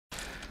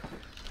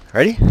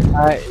Ready?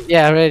 Alright,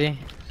 yeah, ready.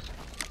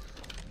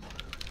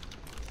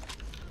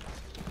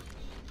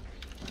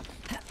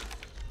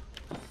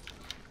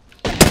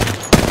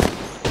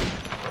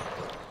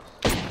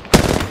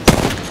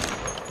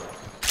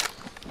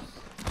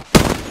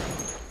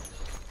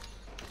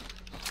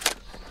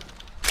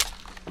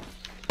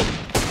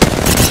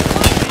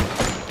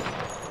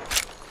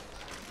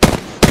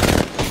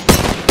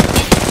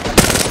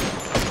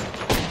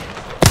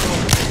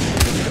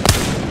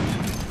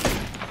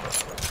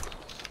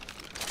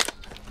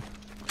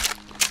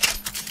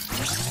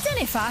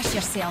 Don't fash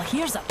yourself,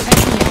 here's a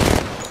picnic.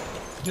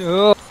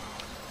 No.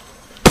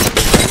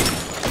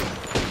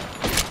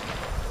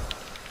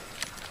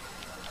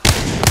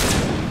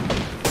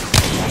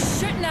 They're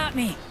shooting at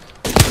me.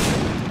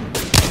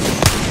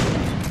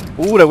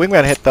 Ooh, the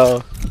wingman hit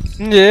though.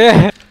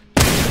 Yeah.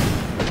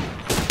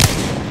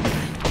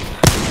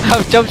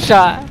 I've jump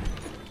shot.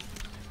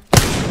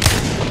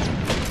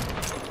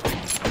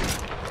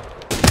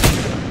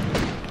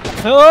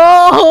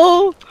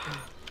 Oh!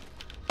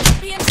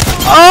 Being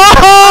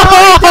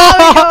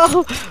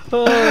Oh!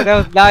 Oh, that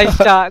was nice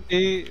shot,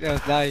 dude. That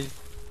was nice.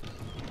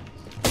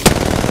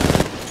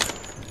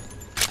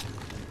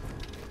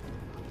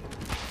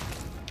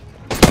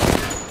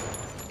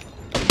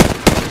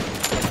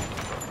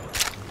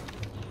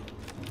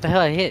 What the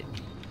hell I hit?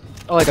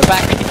 Oh, the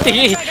back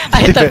thingy.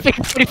 I hit the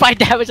 45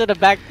 damage on the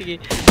back thingy.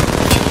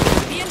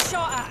 being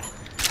shot at.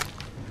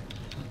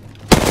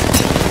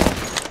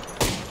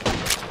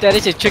 That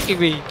is just tricking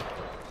me.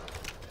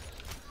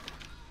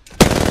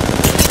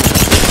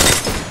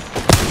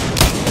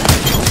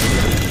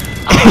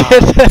 Oh,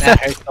 that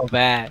hurt so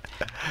bad.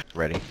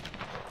 Ready?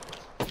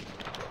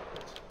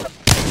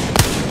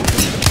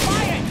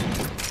 Firing.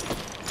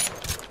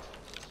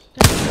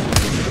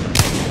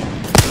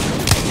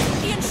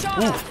 Being shot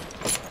at.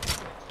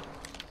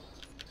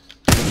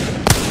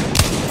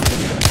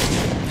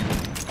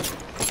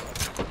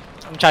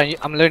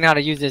 I'm learning how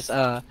to use this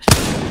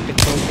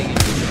control thingy.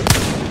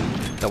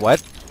 The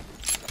what?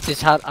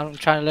 I'm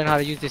trying to learn how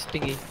to use this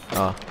thingy.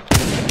 Oh,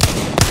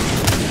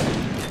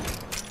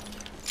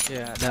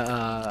 Yeah,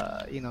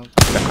 the you know.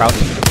 the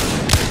crouching.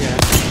 Yeah.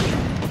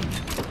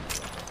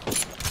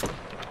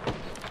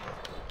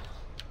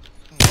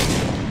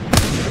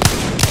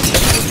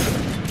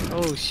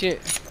 Oh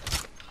shit.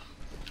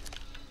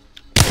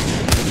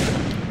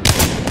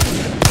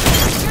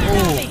 Shooting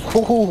at me.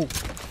 Ooh.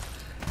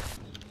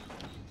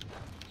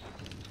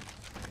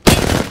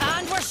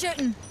 And we're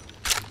shooting.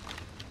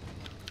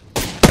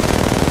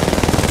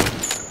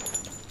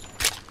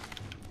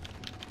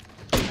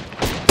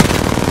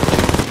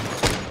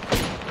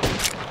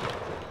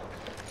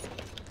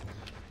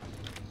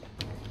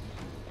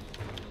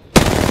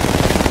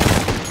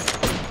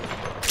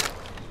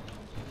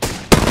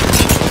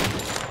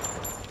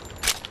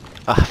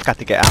 Ah, I forgot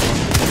to get ammo.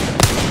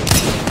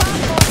 Bad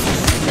boys are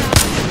shooting at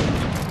me.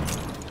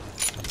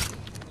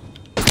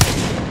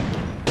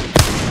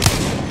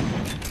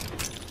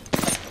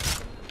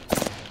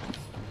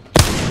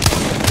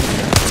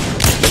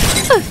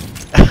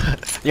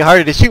 You're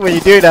harder to shoot when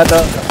you do that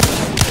though.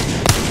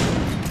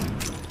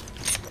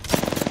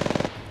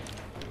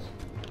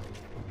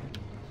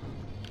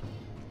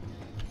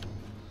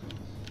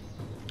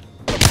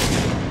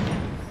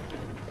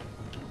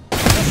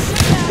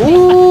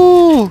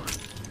 Ooh!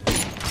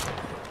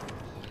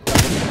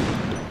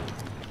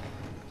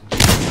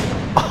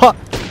 Oh.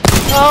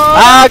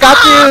 Ah, got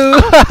you!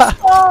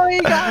 Oh,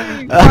 he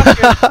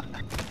got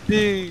me.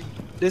 Dude,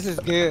 this is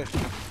good.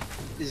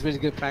 This is really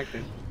good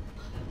practice.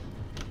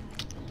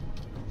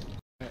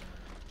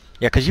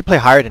 Yeah, cause you play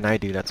higher than I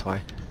do, that's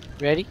why.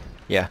 Ready?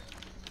 Yeah.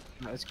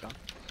 Let's go.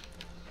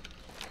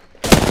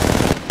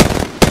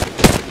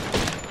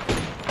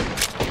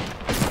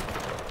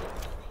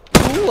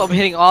 Ooh, I'm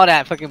hitting all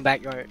that fucking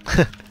backyard.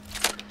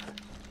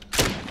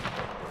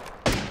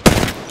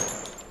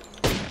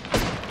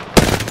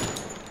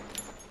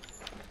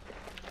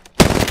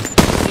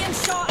 Being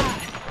shot at.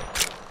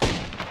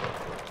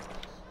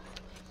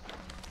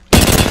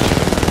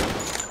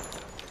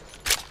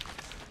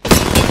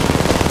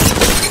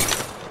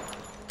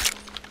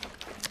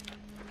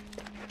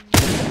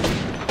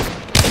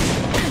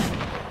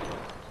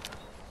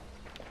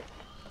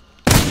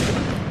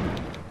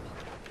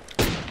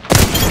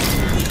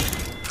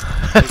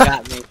 They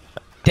got me.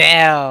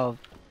 Damn.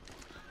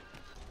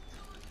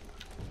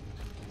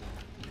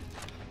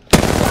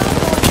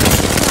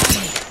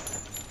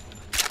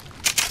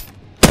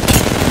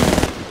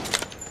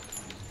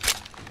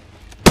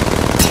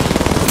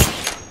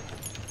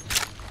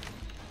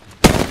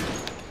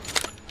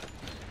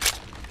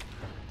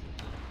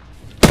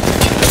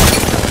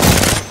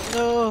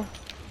 No.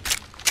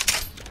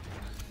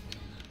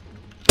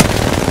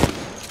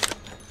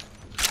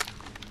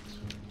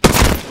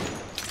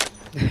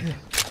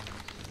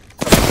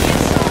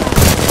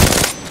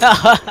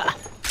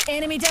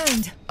 Enemy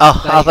downed.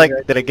 Oh, I was like,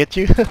 did I get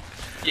you?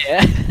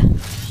 Yeah.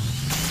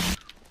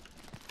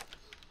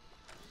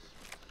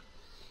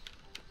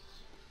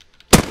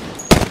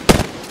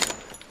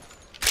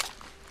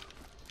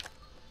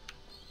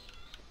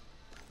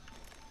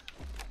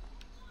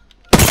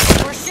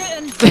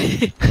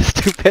 shooting.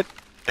 Stupid.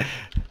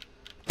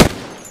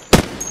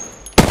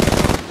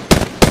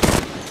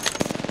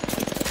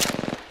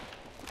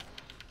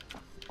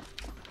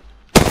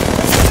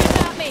 Shooting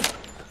at me.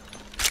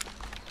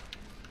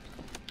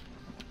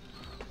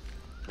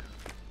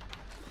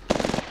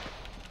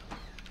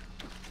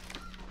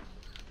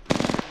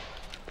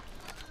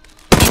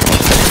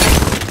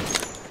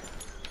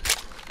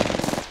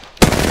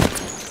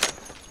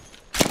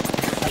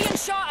 Being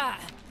shot at.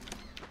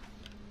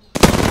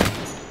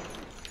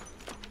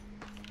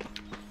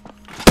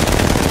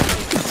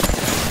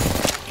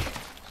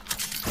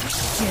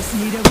 Just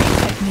need a wee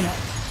pick me up.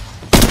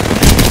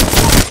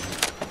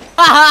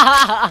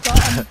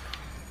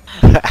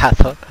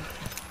 Asshole.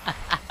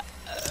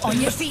 On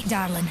your feet,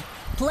 darling.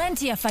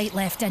 Plenty of fight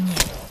left in you.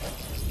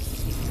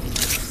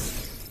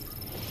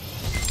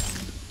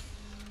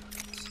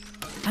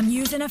 I'm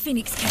using a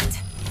Phoenix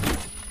kit.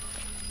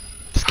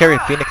 Just carry a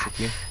Phoenix with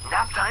you.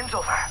 Nap time's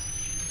over.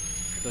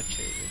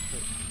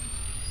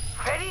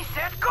 Ready,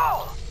 set,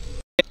 go!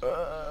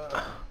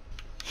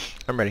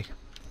 I'm ready.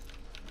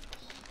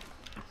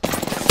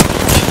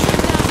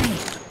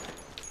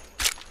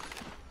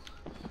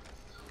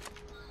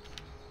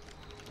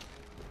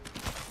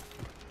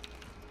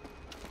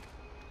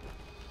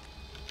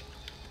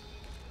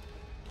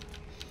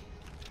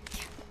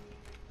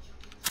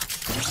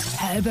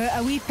 How about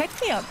a wee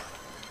pick-me-up?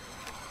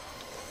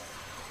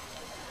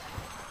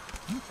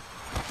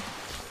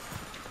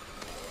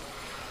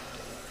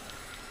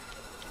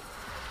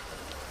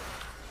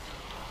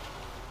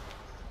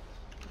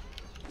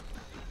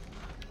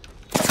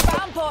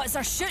 Spam bots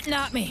are shooting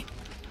at me.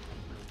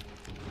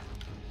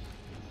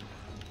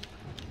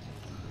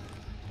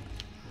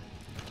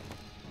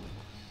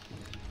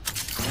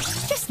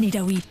 Just need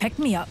a wee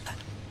pick-me-up.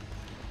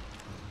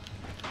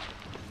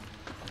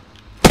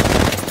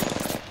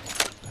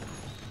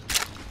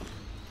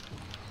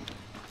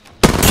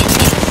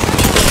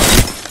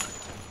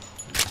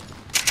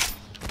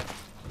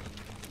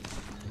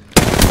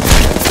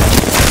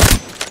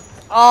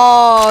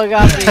 Oh,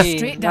 got me.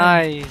 Straight down.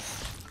 Nice.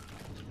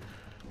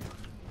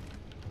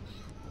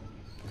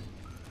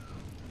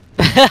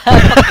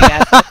 Fucking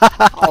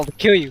asshole. I'll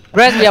kill you.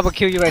 Res me, I will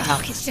kill you right now.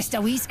 Oh, it's just a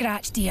wee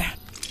scratch, dear.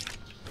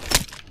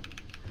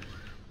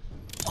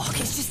 Oh,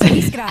 it's just a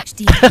wee scratch,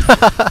 dear.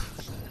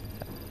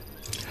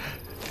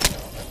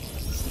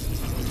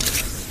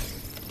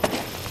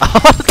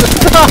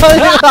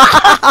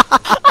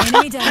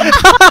 Enemy down.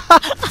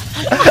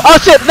 Oh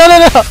shit! No, no,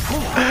 no!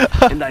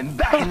 And I'm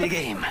back in the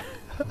game.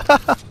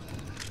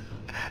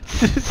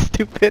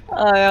 Stupid.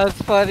 Oh, that was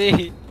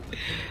funny.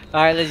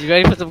 Alright, let's you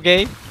ready for some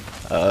game?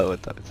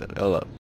 What time is it? Hold up.